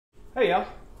Hey y'all,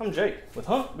 I'm Jake with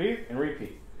Hunt, Beer, and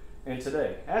Repeat. And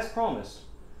today, as promised,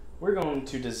 we're going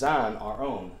to design our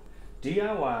own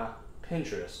DIY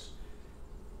Pinterest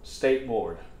state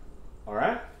board.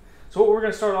 Alright? So what we're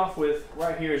going to start off with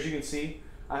right here, as you can see,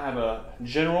 I have a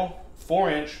general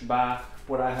 4-inch by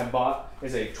what I have bought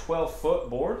is a 12-foot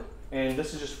board. And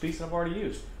this is just a piece that I've already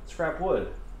used. Scrap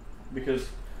wood. Because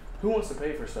who wants to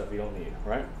pay for stuff you don't need,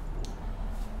 right?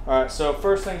 Alright, so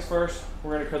first things first,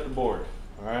 we're going to cut the board.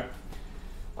 Alright?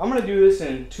 I'm going to do this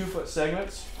in 2-foot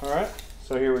segments. Alright,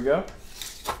 so here we go.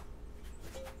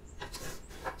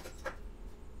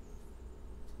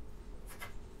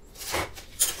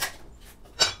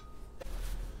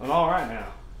 And alright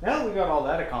now that we got all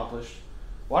that accomplished,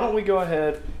 why don't we go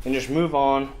ahead and just move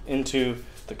on into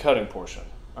the cutting portion.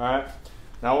 Alright,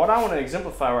 now what I want to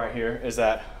exemplify right here is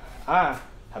that I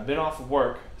have been off of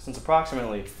work since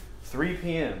approximately 3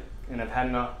 p.m. and have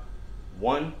had not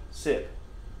one sip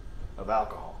of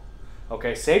alcohol.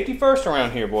 Okay, safety first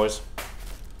around here, boys.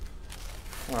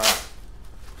 All right.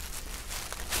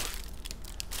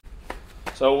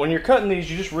 So when you're cutting these,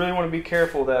 you just really want to be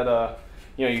careful that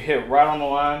you hit right on the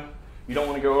line. You don't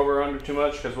want to go over or under too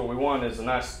much, because what we want is a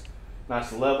nice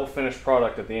level finished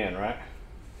product at the end, right?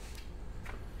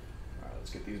 All right,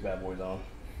 let's get these bad boys on.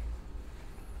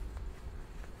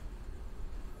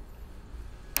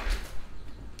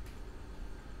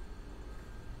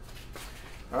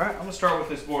 All right, I'm gonna start with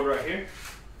this board right here.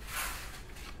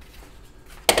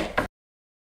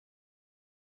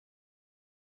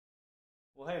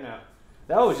 Well, hey now,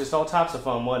 that was just all types of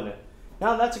fun, wasn't it?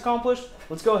 Now that's accomplished,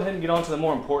 let's go ahead and get on to the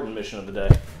more important mission of the day.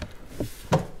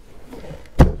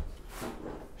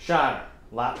 Shiner,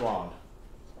 light blonde.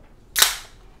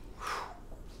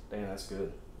 Damn, that's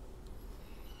good.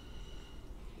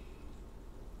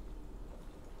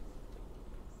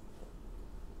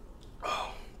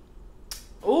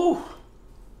 Ooh!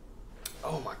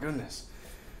 Oh my goodness.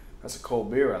 That's a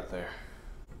cold beer out there.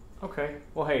 Okay,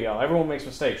 well hey y'all, everyone makes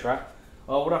mistakes, right?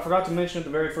 What I forgot to mention at the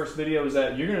very first video is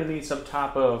that you're going to need some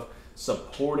type of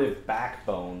supportive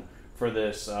backbone for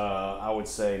this, I would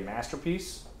say,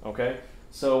 masterpiece. Okay,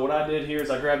 so what I did here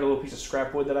is I grabbed a little piece of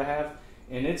scrap wood that I have,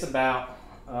 and it's about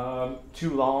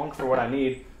too long for what I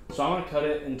need. So I'm going to cut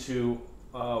it into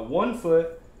 1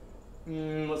 foot,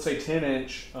 let's say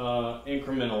 10-inch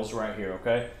incrementals right here,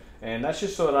 okay? And that's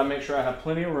just so that I make sure I have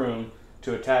plenty of room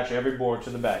to attach every board to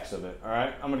the backs of it, all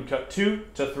right? I'm gonna cut 2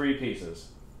 to 3 pieces.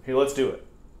 Here, let's do it.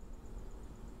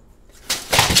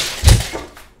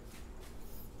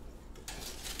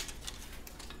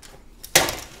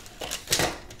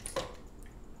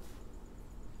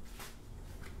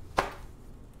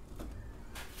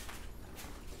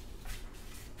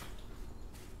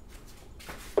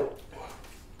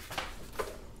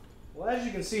 Well, as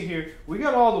you can see here, we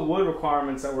got all the wood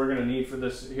requirements that we're going to need for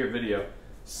this here video.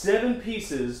 7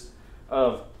 pieces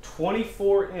of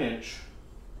 24-inch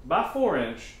by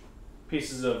 4-inch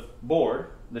pieces of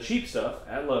board, the cheap stuff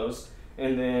at Lowe's,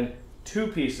 and then 2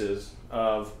 pieces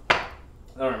of, I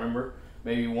don't remember,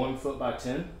 maybe 1 foot by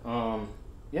 10.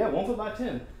 Yeah, 1 foot by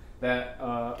 10. That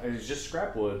is just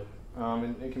scrap wood,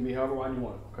 and it can be however wide you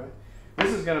want. Okay,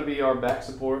 this is going to be our back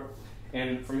support.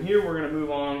 And from here, we're going to move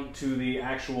on to the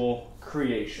actual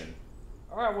creation.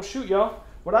 All right, well, shoot, y'all.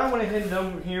 What I went ahead and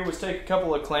done here was take a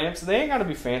couple of clamps. They ain't got to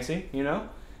be fancy, you know.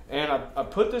 And I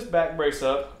put this back brace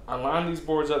up. I lined these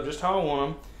boards up just how I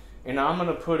want them. And I'm going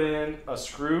to put in a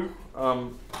screw.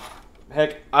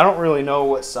 Heck, I don't really know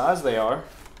what size they are.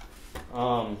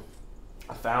 I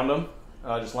found them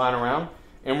just lying around.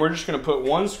 And we're just going to put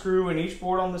 1 screw in each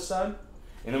board on this side.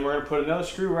 And then we're going to put another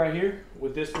screw right here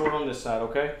with this board on this side,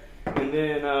 okay? And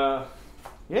then,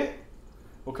 yeah,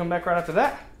 we'll come back right after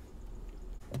that.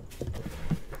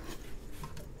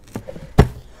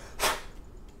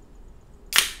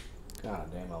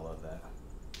 God damn, I love that.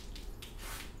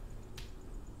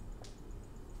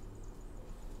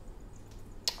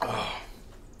 Oh,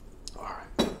 all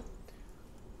right.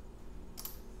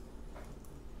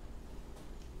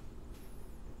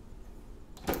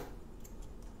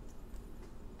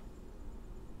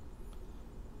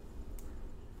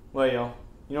 Well, y'all,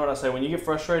 you know what I say, when you get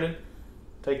frustrated,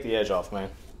 take the edge off, man.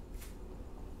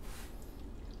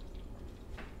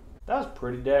 That was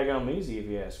pretty daggone easy if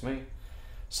you ask me.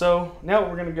 So now what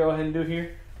we're going to go ahead and do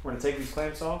here, we're going to take these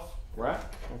clamps off, right?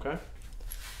 Okay.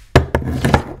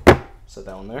 Set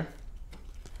that one there.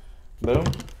 Boom.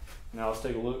 Now let's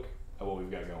take a look at what we've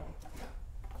got going.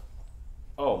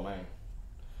 Oh man.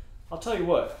 I'll tell you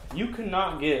what, you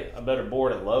cannot get a better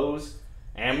board at Lowe's,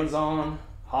 Amazon,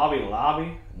 Hobby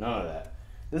Lobby, none of that.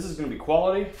 This is going to be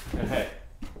quality and hey,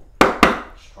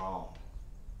 strong.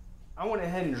 I went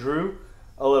ahead and drew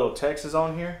a little Texas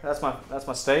on here. That's my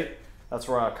state. That's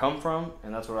where I come from,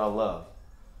 and that's what I love.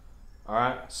 All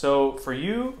right. So for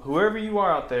you, whoever you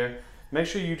are out there, make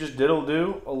sure you just diddle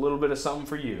do a little bit of something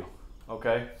for you.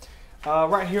 Okay.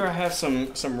 Right here, I have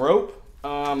some rope.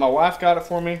 My wife got it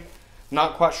for me.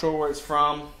 Not quite sure where it's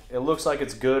from. It looks like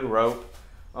it's good rope.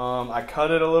 I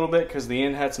cut it a little bit because the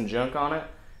end had some junk on it.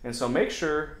 And so make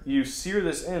sure you sear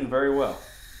this end very well.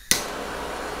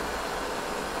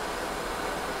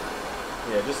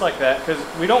 Yeah, just like that, because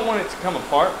we don't want it to come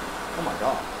apart. Oh my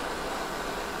God.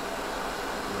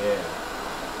 Yeah.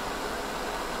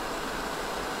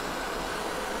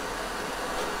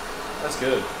 That's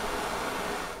good.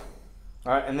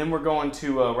 All right, and then we're going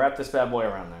to wrap this bad boy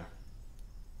around there.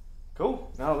 Cool,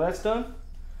 now that's done.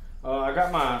 I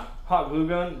got my hot glue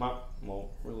gun.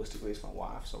 Well, realistically, it's my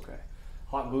wife's, okay.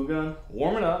 Hot glue gun,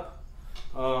 warming up.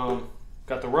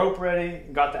 Got the rope ready,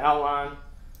 got the outline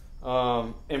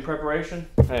in preparation.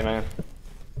 Hey, man.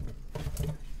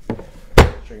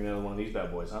 Drink another one of these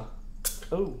bad boys, huh?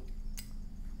 Oh.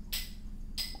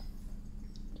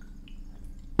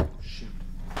 Shoot.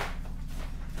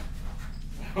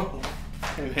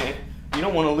 Hey, man. You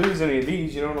don't want to lose any of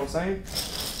these, you know what I'm saying?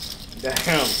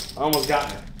 Damn, almost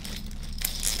got me.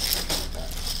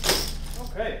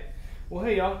 Okay. Well,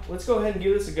 hey, y'all. Let's go ahead and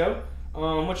give this a go.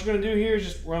 What you're going to do here is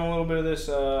just run a little bit of this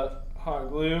hot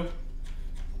glue.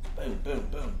 Boom, boom,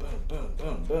 boom, boom, boom,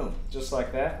 boom, boom. Just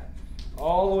like that.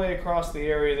 All the way across the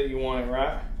area that you want it,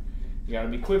 right? You got to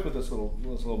be quick with this little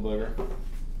booger.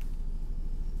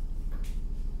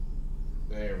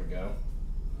 There we go.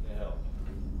 That helped.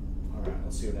 All right,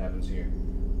 let's see what happens here.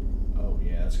 Oh,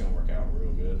 yeah, that's going to work out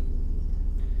real good.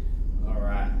 All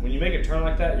right. When you make it turn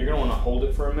like that, you're going to want to hold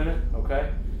it for a minute, okay?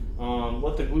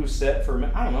 Let the glue set for,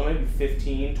 I don't know, maybe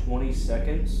 15, 20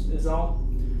 seconds is all.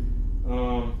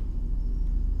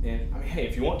 And I mean, hey,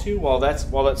 if you want to, while that's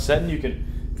setting, you can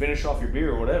finish off your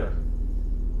beer or whatever.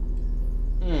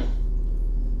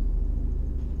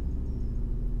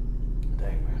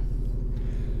 Dang, man.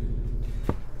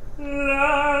 La,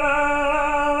 la,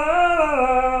 la,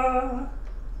 la.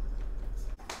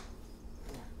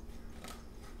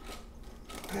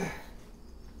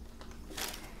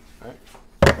 Alright.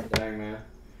 Dang, man.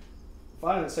 If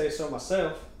I didn't say so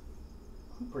myself,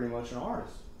 I'm pretty much an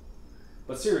artist.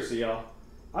 But seriously, y'all,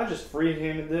 I just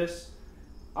free-handed this.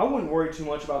 I wouldn't worry too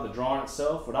much about the drawing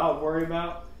itself. What I would worry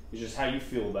about is just how you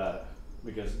feel about it.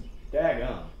 Because,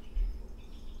 daggum,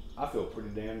 I feel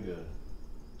pretty damn good.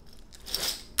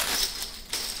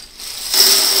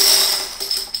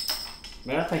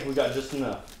 Man, I think we got just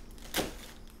enough.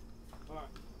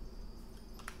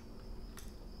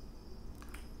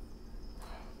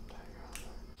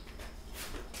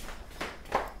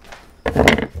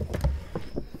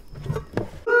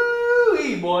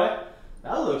 Boy,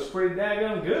 that looks pretty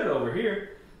daggone good over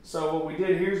here. So what we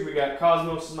did here is we got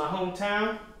Cosmos in my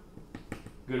hometown.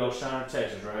 Good old Shiner,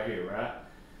 Texas right here, right?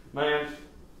 Man,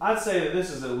 I'd say that this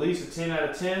is at least a 10 out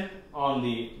of 10 on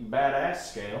the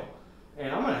badass scale.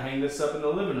 And I'm going to hang this up in the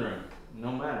living room,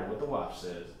 no matter what the wife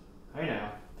says. Hey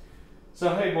now.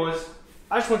 So hey boys,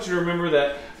 I just want you to remember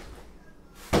that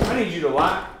I need you to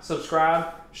like,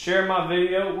 subscribe, share my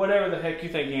video, whatever the heck you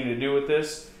think you need to do with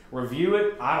this. Review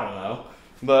it, I don't know.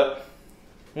 But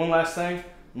one last thing,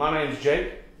 my name's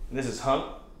Jake, and this is Hunt,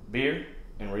 Beer,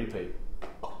 and Repeat.